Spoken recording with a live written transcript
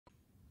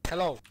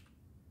Hello.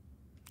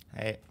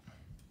 Hey.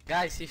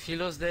 Guys, if you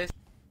lose this,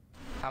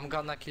 I'm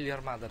gonna kill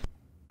your mother.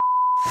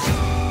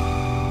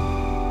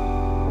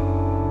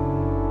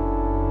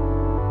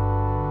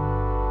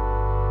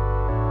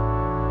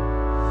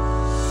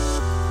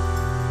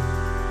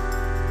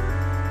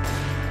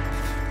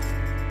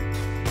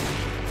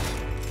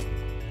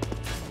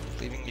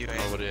 Leaving you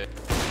over there.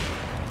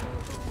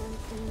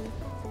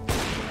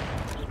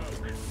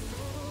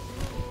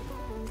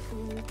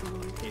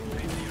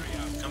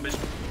 Come bitch.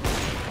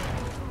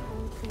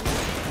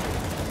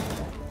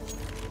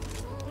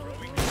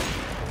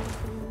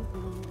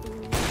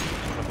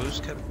 Wanna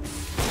boost, Kevin?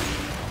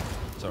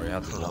 Sorry, I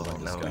had to hold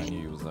on this guy. I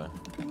knew he was there.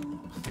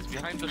 He's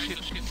behind the shit.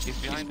 He's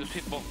behind the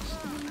shit box.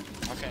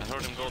 Okay. I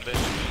heard him go there.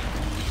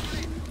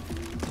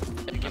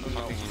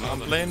 I'm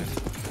blind.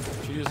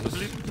 Jesus.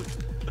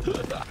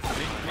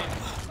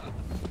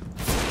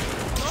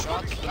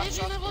 Shot, last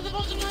shot.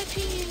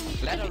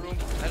 Ladder room,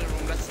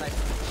 let's snipe.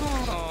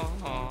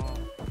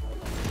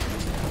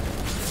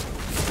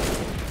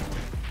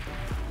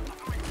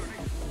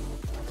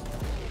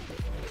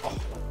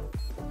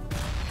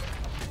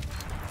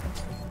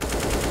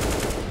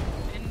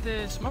 In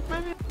the smoke,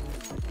 maybe?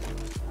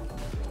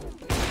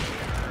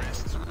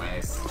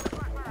 Nice.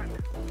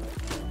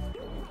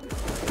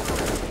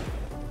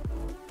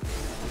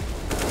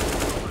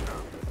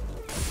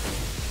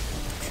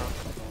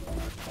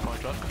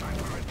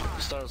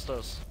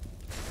 Stairs.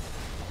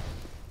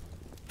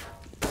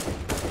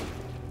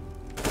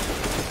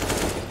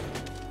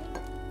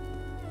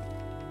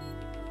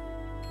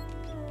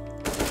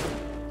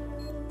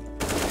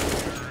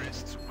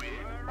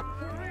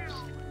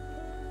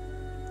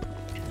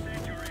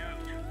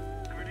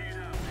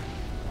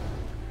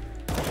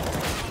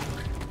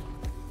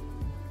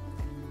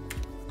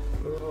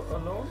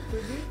 Alone,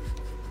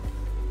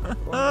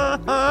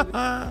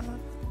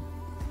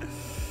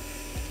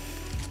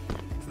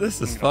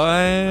 This is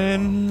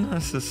fine.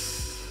 This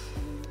is.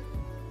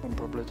 I'm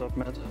probably top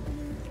mid.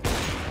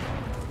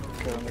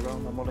 Okay,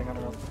 underground. I'm holding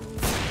underground.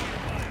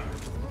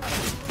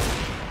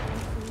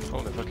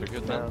 Holy fuck, you're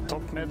good, man.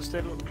 Top mid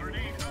still.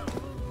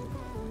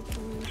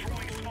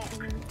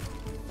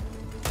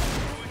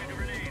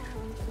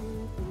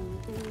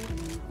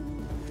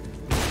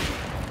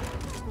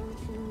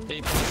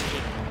 Hey,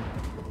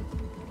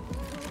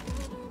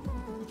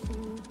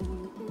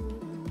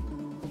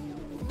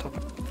 Top.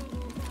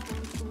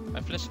 I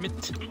flash mid.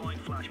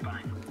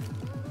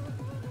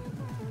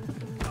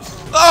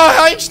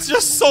 Oh, I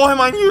just saw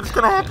him. I knew it was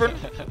gonna happen.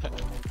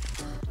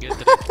 Get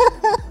the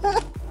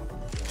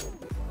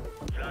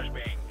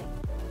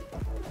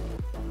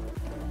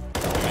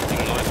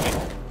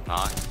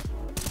Nice.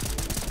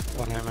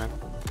 One here, man.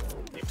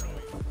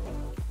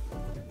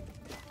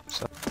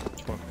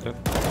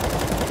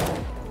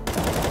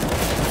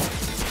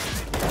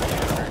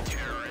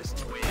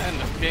 And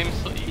the game's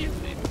so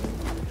easy.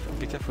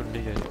 Be careful,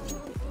 Liga.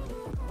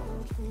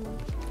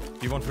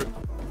 You want for?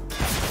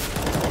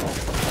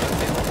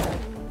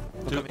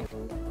 Two.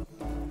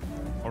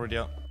 Already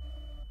out.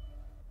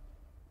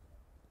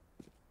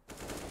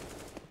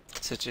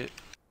 City.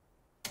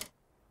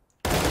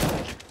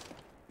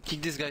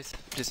 Kick these guys,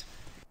 please.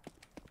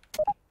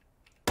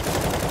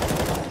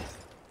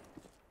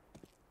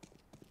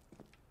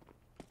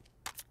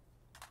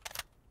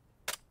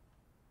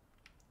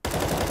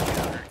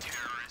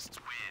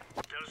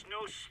 There's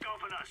no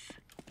stopping us.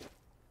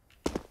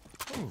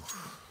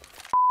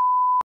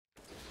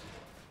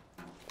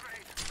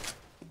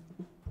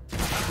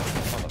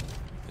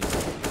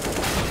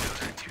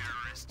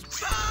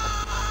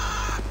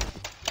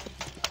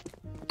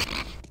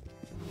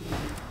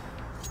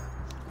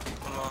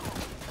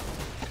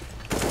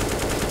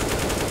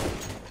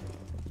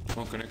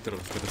 One connector of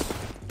this.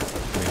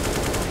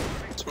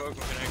 Smoke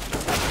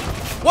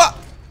connector. What?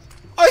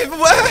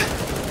 Where?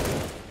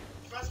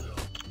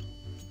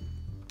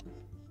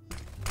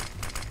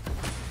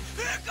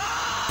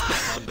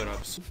 Under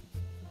ups.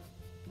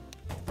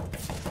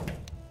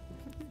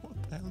 What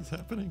the hell is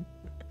happening?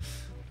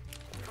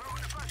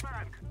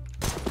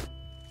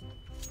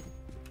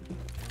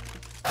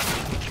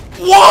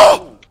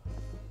 Whoa!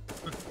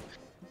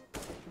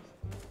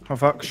 Oh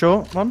fuck,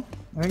 short one,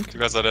 I think. You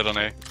guys are dead on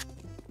A.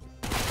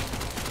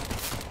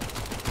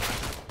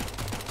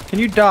 Can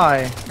you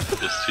die?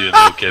 Just you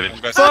know, Kevin.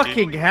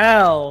 Fucking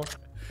hell!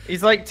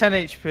 He's like 10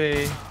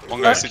 HP.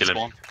 One guy's kill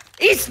him.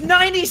 He's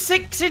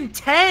 96 in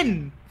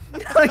 10!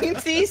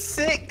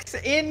 96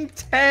 in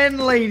 10,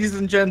 ladies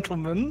and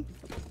gentlemen.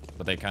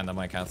 But they kinda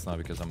my cats now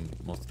because I'm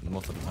most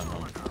of the time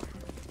wrong.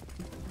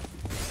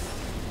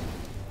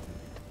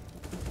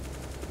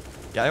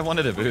 Yeah, I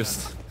wanted a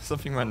boost.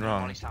 Something went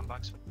wrong.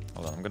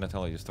 Hold on, I'm gonna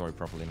tell you a story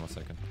properly in 1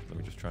 second. Let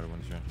me just try to win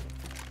this round.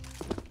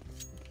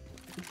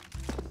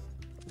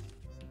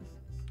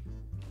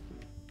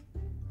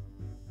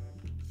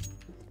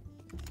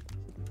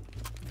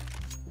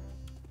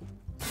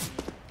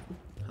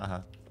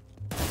 Haha.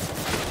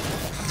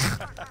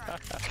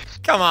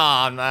 Come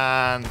on,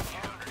 man.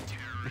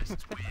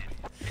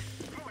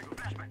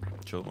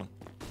 Chill one.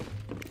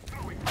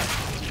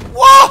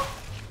 Whoa!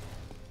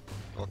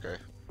 Okay.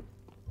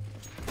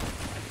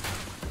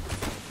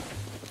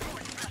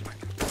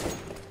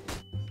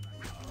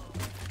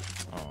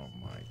 Oh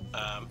my.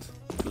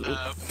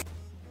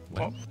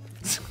 What?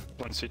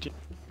 One city.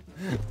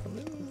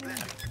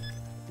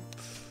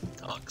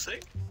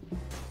 Toxic?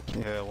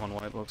 Yeah, one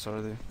white box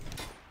already.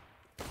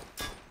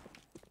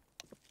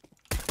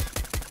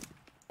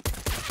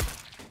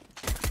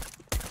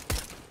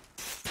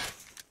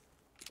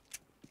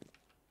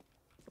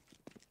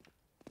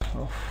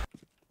 Oh.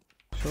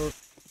 Short.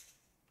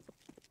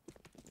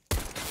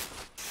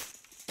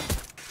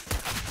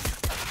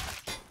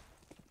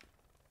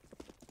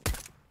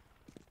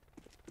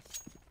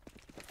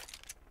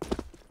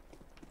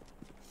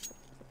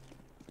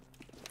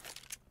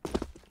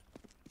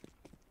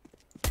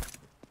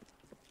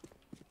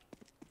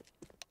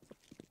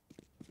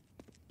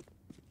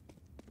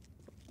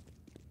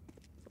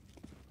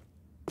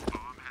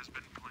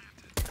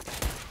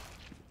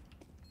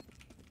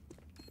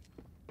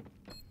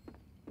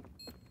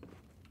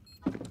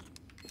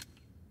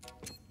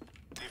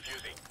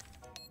 Defusing.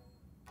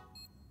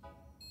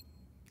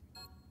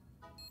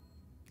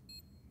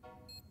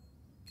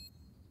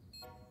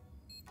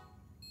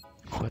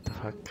 What the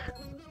fuck?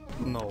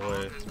 No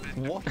way.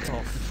 What the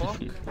fuck?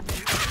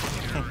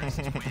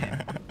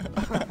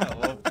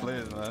 Well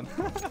played, man.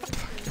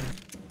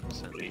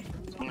 Silly.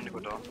 I'm gonna go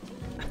down.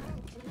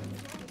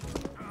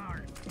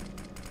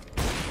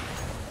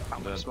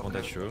 On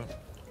that sure.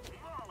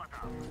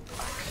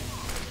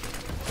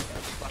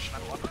 Flashing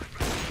at one.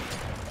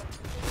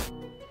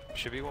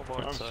 Should be one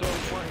more I'm inside. so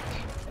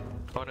white.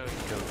 Oh no, you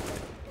go.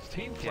 It's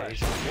team Yeah, flash.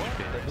 he's What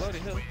been the bloody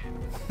hell?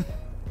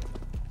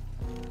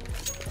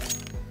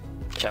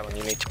 Cameron,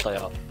 you need to play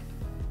up.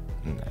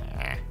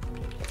 Nah.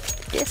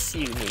 Yes,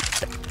 you need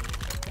to.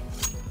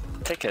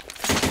 Take it.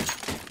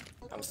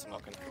 I'm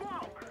smoking.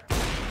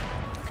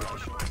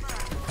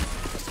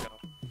 Let's go.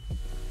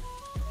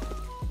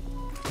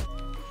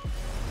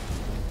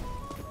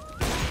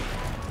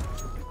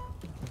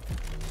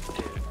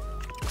 Dude.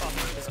 Quad,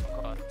 there's a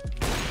quad.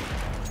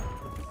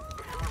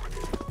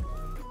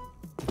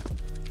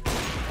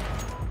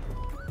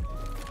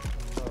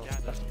 Yeah,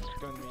 that's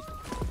going to be.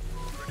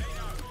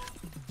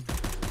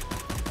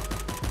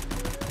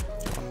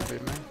 One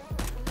bit, man.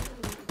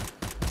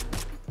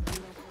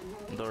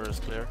 Door is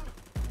clear.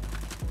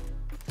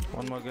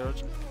 One more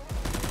garage.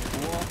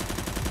 What?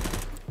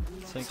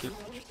 Thank you.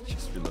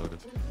 Just reloaded.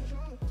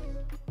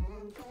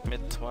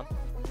 Mid one. Come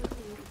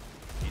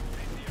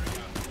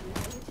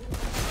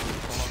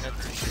on, mid.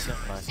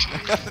 Nice.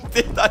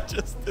 Did I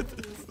just did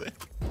this thing?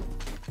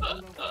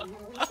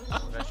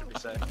 That should be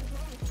safe.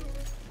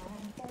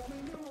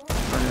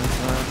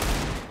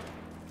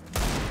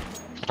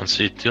 On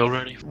CT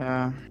already?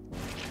 Yeah.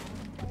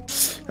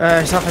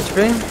 He's half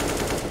HP.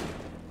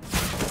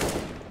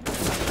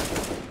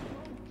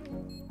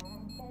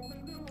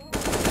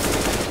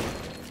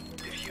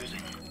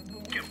 Defusing.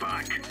 Get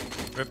back.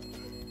 Rip.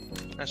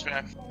 Nice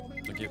try.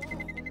 Thank you.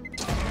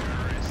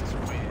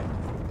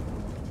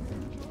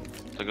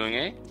 They're going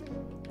A?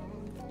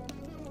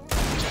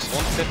 Just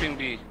one stepping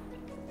B.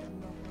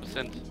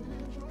 Percent.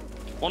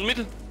 One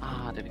middle.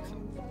 Ah, der Wichser.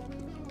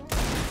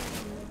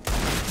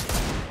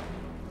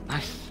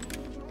 Nice.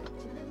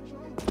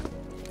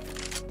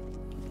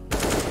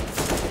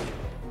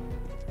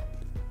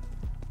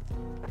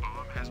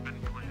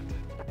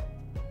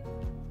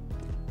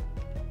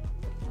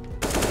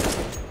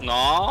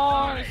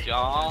 Nice,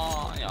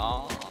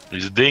 ja.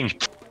 He's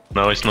dinked.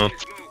 No, he's not.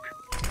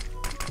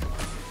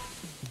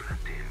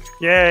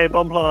 Yay,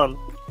 bomb plan!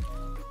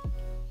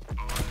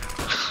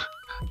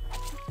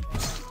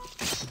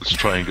 Let's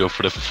try and go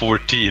for the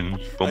 14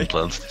 bomb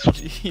plants.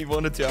 He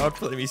wanted to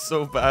outplay me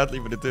so badly,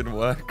 but it didn't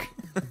work.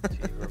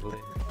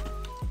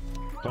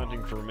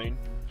 Planting for main.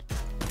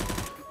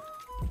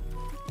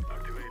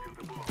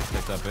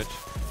 Take that bitch.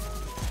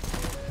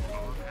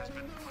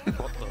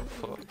 What the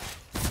fuck?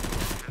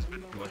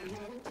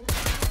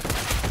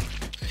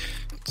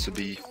 It's a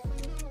B.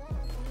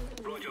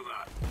 Roger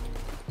that.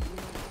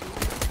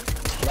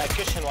 Right,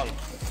 cushion one.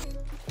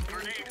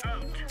 Grenade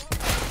out.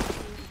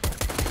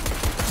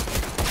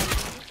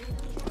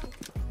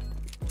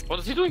 What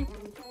is he doing?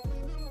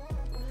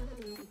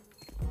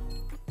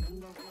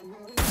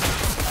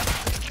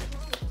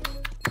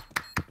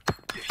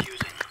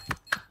 Defusing.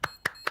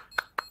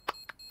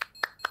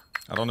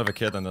 I don't have a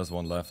kid and there's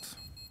one left.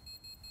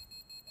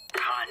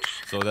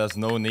 Punch. So there's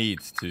no need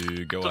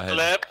to go To ahead.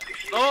 clap?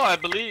 No, I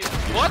believe.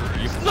 What?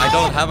 I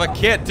don't have a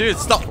kid, dude!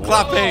 Stop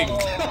clapping!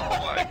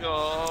 Oh my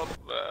god,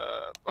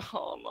 man.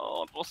 Oh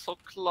no, it was so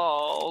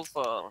close.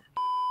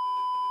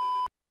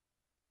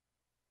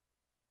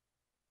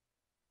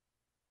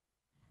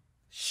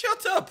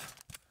 Shut up!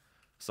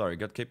 Sorry,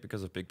 got kicked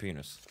because of big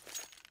penis.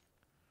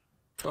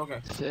 Okay.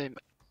 Same.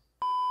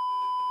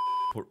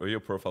 Your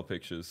profile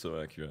picture is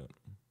so accurate.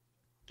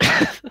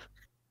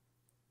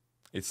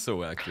 It's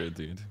so accurate,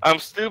 dude. I'm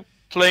still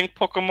playing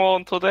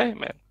Pokemon today,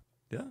 man.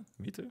 Yeah,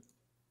 me too.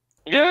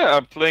 Yeah,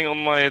 I'm playing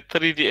on my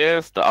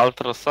 3DS, the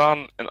Ultra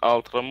Sun and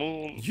Ultra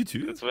Moon. You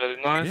too? It's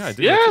very nice. Yeah, I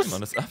do. Yes! That too,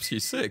 man. It's absolutely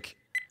sick.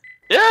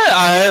 Yeah,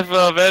 I have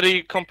a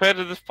very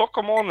competitive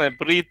Pokemon. I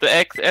breed the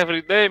eggs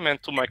every day, man,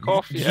 to my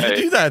coffee. You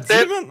do that,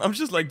 Then- Simon? I'm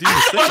just like doing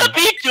I the wanna same.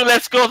 beat you.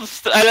 Let's go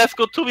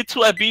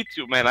 2v2. I beat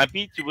you, man. I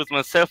beat you with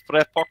my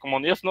self-bred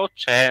Pokemon. You have no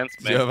chance,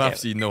 man. You have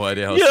absolutely no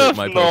idea how You sick have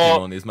my no-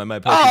 Pokemon is. My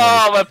Pokemon,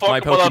 Ah, my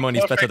Pokemon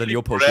is are better than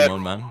your perfectly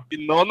Pokemon,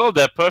 bred. man. No,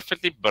 they're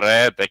perfectly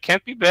bred. They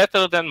can't be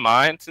better than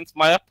mine since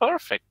mine are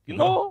perfect. You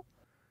know?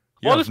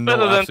 You What have is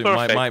better than absolute-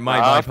 perfect? Nothing,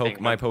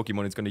 my man.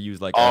 Pokemon is gonna use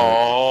like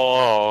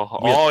Oh,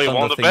 weird you thunder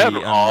want a thingy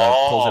battle?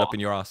 and pulls it up in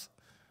your ass.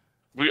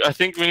 I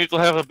think we need to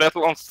have a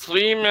battle on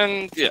stream,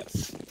 and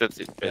yes, that's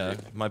it. Yeah,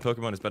 Basically. my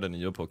Pokemon is better than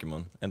your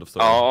Pokemon. End of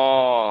story.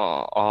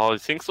 Oh, you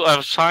think so? I have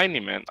a shiny,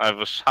 man. I have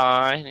a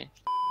shiny.